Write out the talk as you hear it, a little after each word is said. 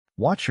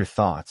Watch your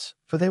thoughts,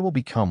 for they will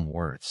become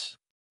words.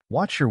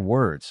 Watch your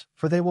words,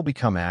 for they will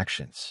become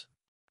actions.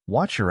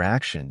 Watch your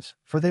actions,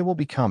 for they will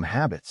become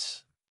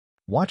habits.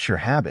 Watch your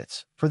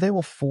habits, for they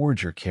will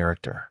forge your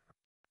character.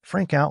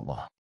 Frank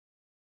Outlaw.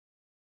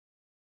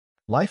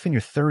 Life in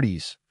your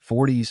 30s,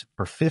 40s,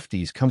 or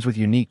 50s comes with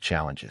unique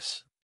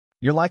challenges.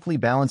 You're likely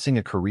balancing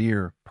a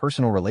career,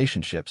 personal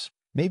relationships,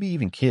 maybe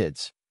even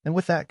kids, and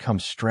with that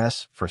comes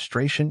stress,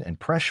 frustration, and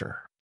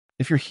pressure.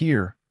 If you're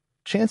here,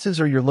 chances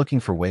are you're looking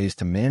for ways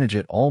to manage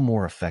it all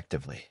more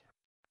effectively.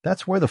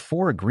 That's where the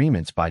 4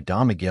 Agreements by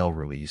Don Miguel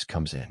Ruiz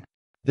comes in.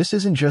 This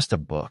isn't just a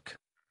book.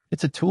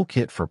 It's a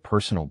toolkit for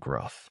personal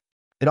growth.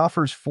 It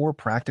offers 4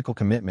 practical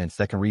commitments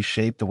that can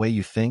reshape the way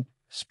you think,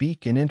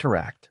 speak, and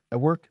interact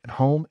at work, at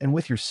home, and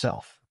with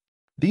yourself.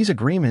 These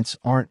agreements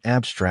aren't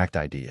abstract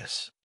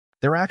ideas.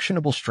 They're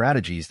actionable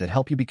strategies that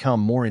help you become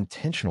more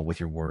intentional with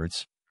your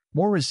words,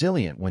 more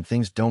resilient when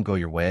things don't go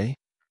your way,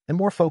 and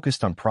more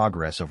focused on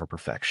progress over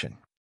perfection.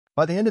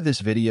 By the end of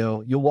this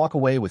video, you'll walk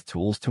away with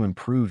tools to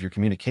improve your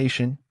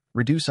communication,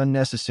 reduce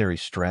unnecessary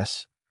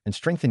stress, and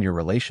strengthen your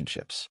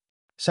relationships.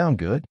 Sound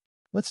good?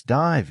 Let's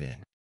dive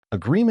in.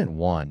 Agreement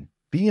 1.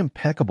 Be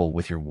impeccable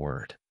with your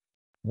word.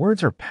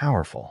 Words are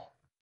powerful.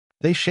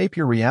 They shape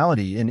your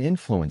reality and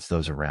influence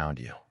those around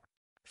you.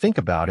 Think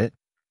about it.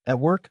 At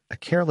work, a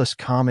careless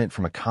comment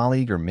from a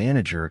colleague or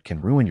manager can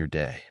ruin your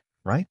day,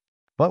 right?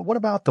 But what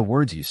about the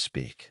words you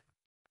speak?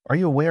 Are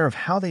you aware of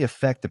how they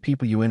affect the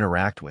people you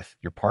interact with,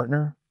 your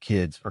partner,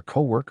 kids, or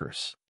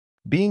coworkers?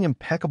 Being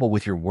impeccable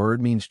with your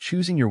word means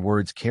choosing your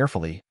words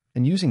carefully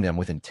and using them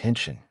with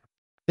intention.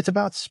 It's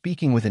about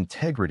speaking with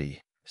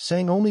integrity,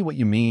 saying only what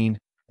you mean,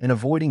 and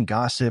avoiding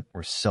gossip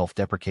or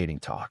self-deprecating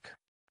talk.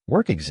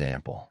 Work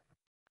example.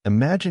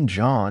 Imagine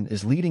John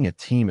is leading a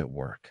team at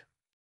work.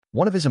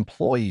 One of his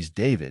employees,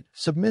 David,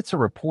 submits a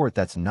report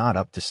that's not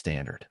up to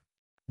standard.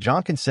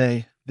 John can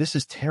say, "This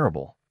is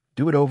terrible.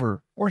 Do it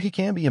over," or he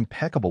can be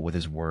impeccable with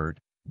his word.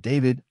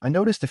 "David, I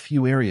noticed a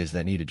few areas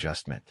that need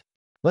adjustment.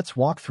 Let's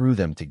walk through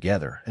them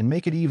together and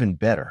make it even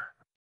better."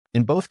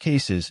 In both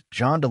cases,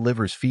 John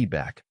delivers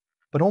feedback,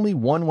 but only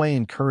one way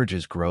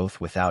encourages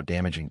growth without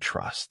damaging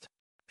trust.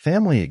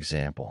 Family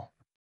example.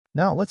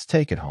 Now let's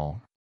take it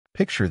home.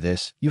 Picture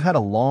this. You've had a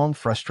long,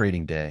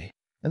 frustrating day,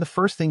 and the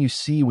first thing you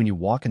see when you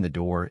walk in the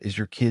door is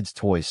your kids'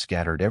 toys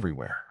scattered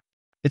everywhere.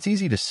 It's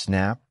easy to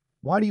snap,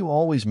 "Why do you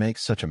always make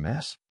such a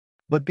mess?"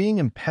 But being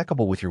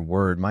impeccable with your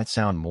word might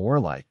sound more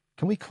like,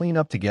 "Can we clean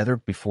up together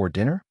before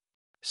dinner?"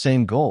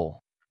 Same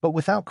goal, but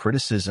without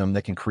criticism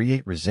that can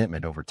create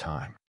resentment over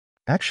time.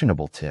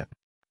 Actionable tip.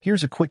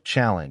 Here's a quick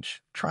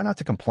challenge. Try not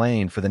to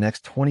complain for the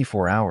next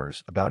 24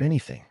 hours about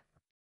anything.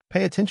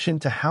 Pay attention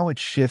to how it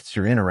shifts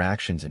your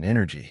interactions and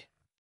energy.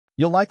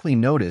 You'll likely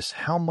notice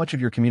how much of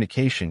your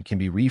communication can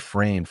be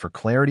reframed for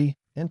clarity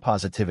and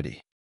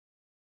positivity.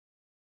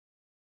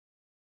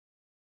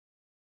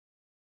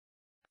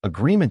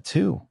 Agreement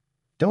 2.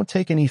 Don't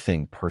take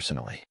anything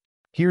personally.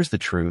 Here's the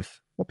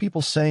truth. What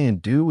people say and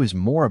do is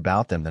more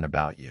about them than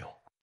about you.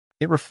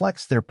 It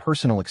reflects their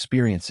personal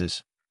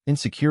experiences,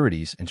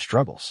 insecurities, and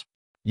struggles.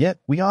 Yet,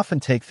 we often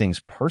take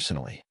things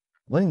personally,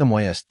 letting them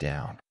weigh us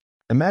down.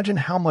 Imagine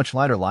how much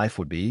lighter life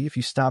would be if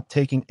you stopped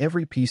taking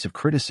every piece of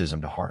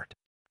criticism to heart.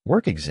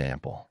 Work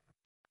example.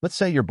 Let's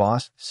say your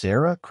boss,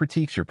 Sarah,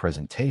 critiques your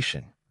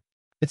presentation.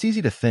 It's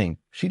easy to think,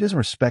 "She doesn't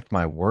respect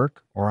my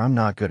work," or "I'm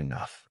not good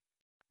enough."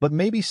 But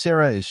maybe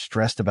Sarah is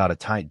stressed about a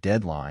tight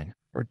deadline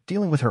or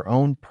dealing with her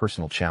own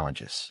personal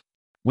challenges.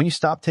 When you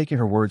stop taking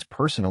her words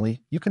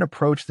personally, you can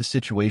approach the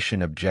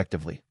situation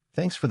objectively.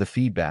 "Thanks for the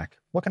feedback.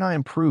 What can I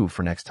improve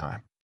for next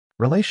time?"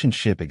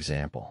 Relationship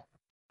example.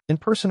 In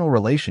personal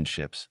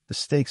relationships, the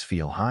stakes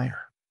feel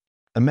higher.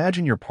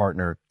 Imagine your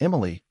partner,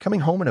 Emily, coming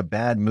home in a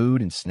bad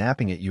mood and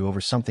snapping at you over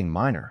something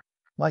minor,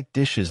 like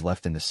dishes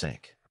left in the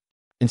sink.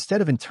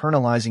 Instead of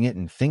internalizing it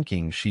and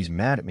thinking, "She's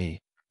mad at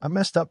me, I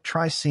messed up,"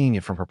 try seeing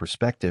it from her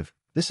perspective.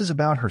 "This is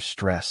about her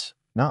stress,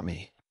 not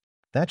me."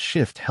 That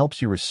shift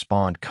helps you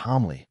respond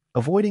calmly,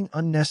 avoiding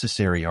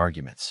unnecessary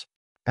arguments.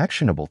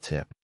 Actionable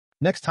tip.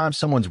 Next time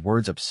someone's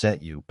words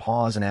upset you,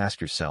 pause and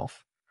ask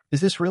yourself,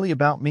 "Is this really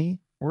about me,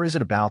 or is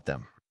it about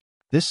them?"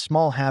 This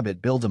small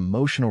habit builds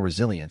emotional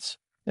resilience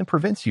and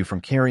prevents you from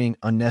carrying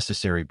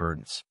unnecessary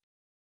burdens.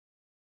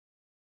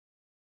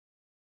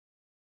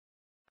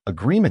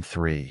 Agreement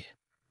 3.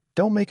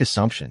 Don't make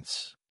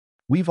assumptions.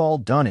 We've all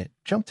done it.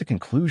 Jump to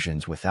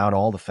conclusions without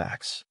all the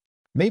facts.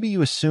 Maybe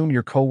you assume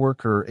your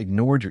coworker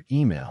ignored your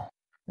email,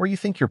 or you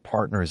think your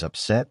partner is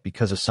upset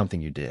because of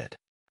something you did.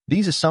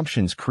 These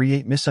assumptions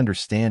create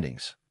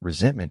misunderstandings,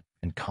 resentment,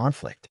 and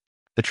conflict.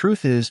 The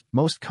truth is,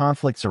 most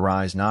conflicts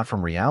arise not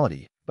from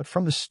reality, but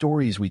from the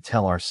stories we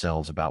tell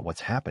ourselves about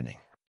what's happening.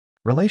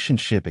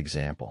 Relationship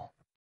example.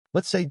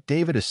 Let's say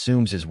David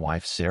assumes his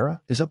wife,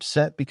 Sarah, is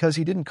upset because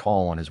he didn't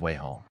call on his way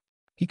home.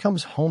 He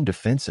comes home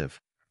defensive.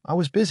 "I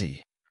was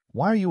busy.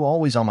 Why are you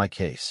always on my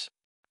case?"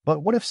 But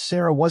what if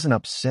Sarah wasn't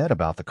upset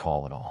about the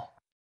call at all?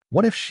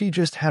 What if she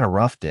just had a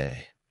rough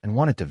day and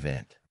wanted to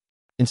vent?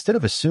 Instead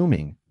of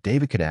assuming,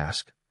 David could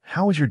ask,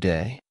 "How was your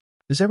day?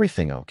 Is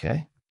everything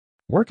okay?"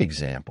 Work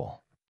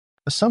example.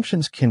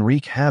 Assumptions can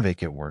wreak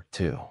havoc at work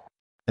too.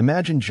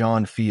 Imagine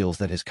John feels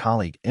that his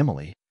colleague,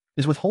 Emily,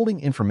 is withholding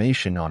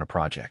information on a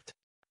project.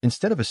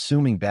 Instead of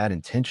assuming bad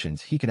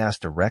intentions, he could ask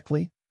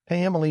directly,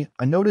 "Hey, Emily,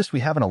 I noticed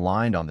we haven't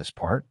aligned on this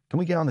part. Can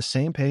we get on the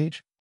same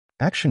page?"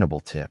 Actionable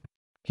tip.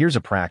 Here's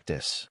a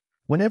practice.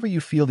 Whenever you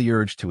feel the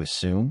urge to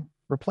assume,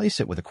 replace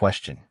it with a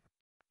question.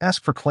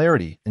 Ask for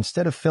clarity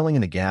instead of filling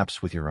in the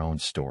gaps with your own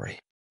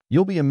story.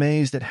 You'll be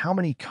amazed at how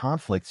many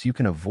conflicts you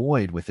can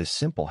avoid with this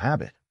simple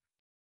habit.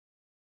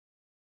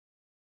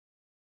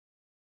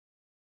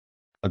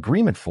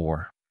 Agreement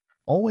 4.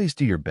 Always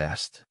do your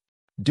best.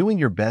 Doing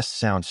your best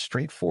sounds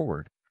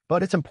straightforward,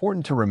 but it's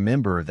important to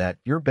remember that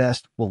your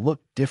best will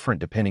look different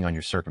depending on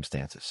your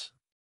circumstances.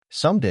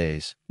 Some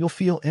days, you'll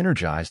feel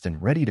energized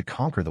and ready to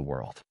conquer the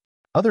world.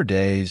 Other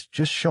days,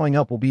 just showing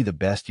up will be the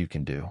best you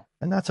can do,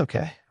 and that's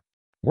okay.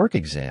 Work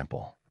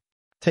example.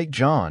 Take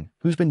John,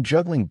 who's been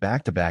juggling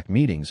back-to-back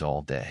meetings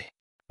all day.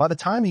 By the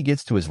time he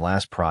gets to his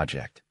last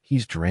project,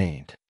 he's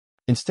drained.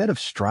 Instead of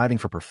striving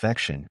for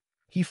perfection,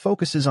 he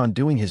focuses on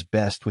doing his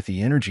best with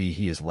the energy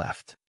he has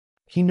left.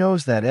 He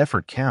knows that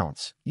effort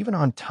counts, even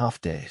on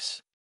tough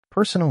days.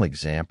 Personal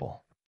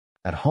example.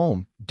 At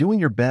home, doing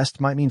your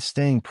best might mean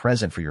staying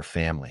present for your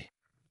family,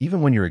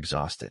 even when you're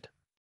exhausted.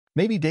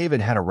 Maybe David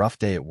had a rough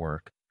day at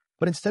work,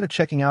 but instead of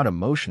checking out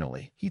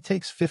emotionally, he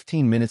takes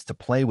 15 minutes to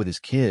play with his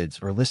kids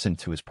or listen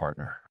to his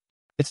partner.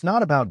 It's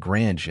not about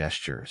grand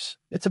gestures.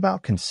 It's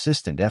about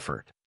consistent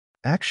effort.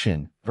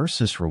 Action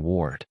versus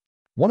reward.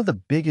 One of the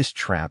biggest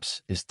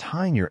traps is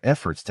tying your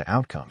efforts to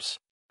outcomes.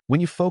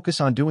 When you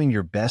focus on doing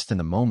your best in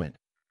the moment,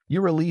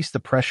 you release the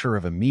pressure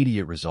of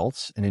immediate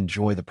results and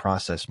enjoy the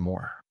process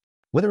more.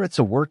 Whether it's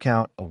a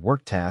workout, a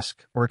work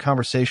task, or a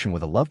conversation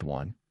with a loved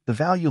one, the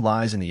value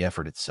lies in the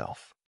effort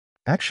itself.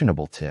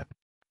 Actionable tip.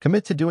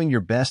 Commit to doing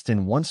your best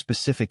in one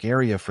specific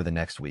area for the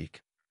next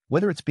week,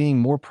 whether it's being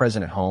more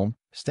present at home,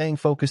 staying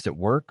focused at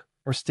work,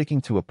 or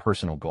sticking to a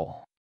personal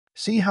goal.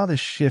 See how this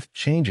shift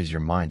changes your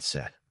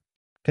mindset.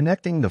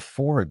 Connecting the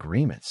 4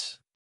 agreements.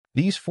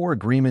 These 4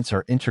 agreements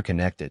are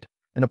interconnected,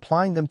 and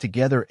applying them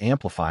together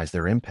amplifies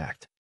their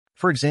impact.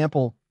 For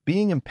example,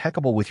 being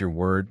impeccable with your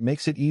word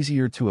makes it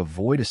easier to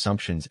avoid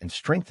assumptions and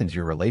strengthens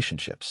your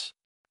relationships.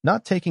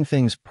 Not taking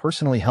things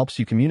personally helps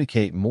you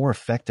communicate more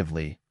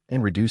effectively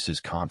and reduces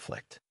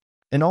conflict.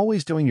 And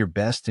always doing your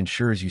best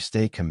ensures you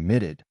stay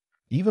committed,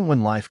 even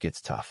when life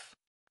gets tough.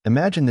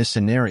 Imagine this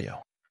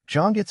scenario.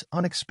 John gets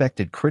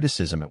unexpected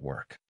criticism at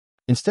work.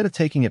 Instead of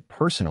taking it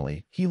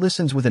personally, he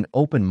listens with an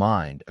open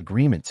mind,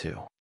 agreement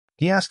 2.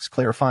 He asks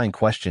clarifying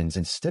questions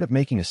instead of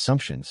making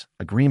assumptions,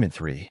 agreement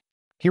 3.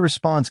 He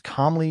responds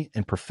calmly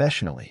and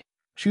professionally,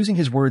 choosing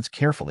his words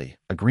carefully,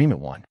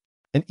 agreement 1.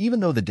 And even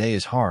though the day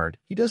is hard,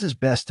 he does his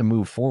best to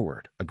move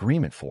forward,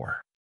 agreement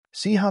 4.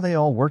 See how they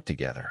all work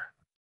together.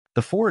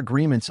 The 4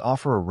 agreements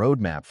offer a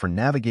roadmap for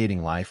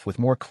navigating life with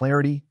more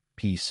clarity,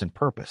 peace, and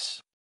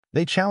purpose.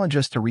 They challenge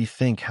us to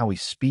rethink how we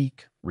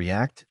speak,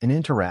 react, and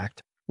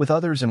interact with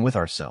others and with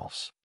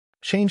ourselves.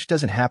 Change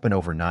doesn't happen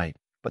overnight,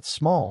 but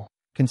small,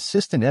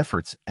 consistent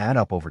efforts add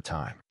up over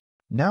time.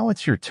 Now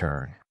it's your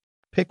turn.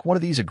 Pick one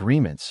of these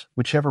agreements,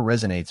 whichever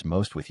resonates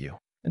most with you,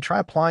 and try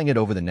applying it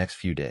over the next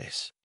few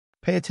days.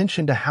 Pay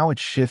attention to how it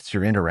shifts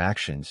your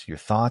interactions, your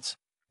thoughts,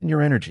 and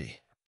your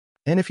energy.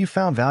 And if you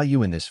found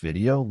value in this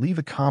video, leave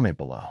a comment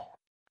below.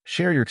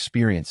 Share your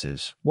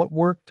experiences, what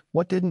worked,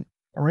 what didn't,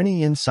 or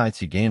any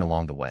insights you gain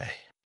along the way.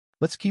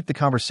 Let's keep the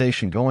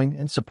conversation going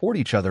and support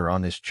each other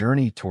on this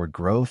journey toward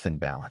growth and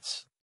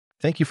balance.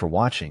 Thank you for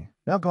watching.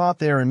 Now go out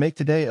there and make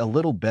today a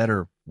little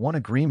better, one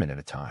agreement at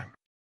a time.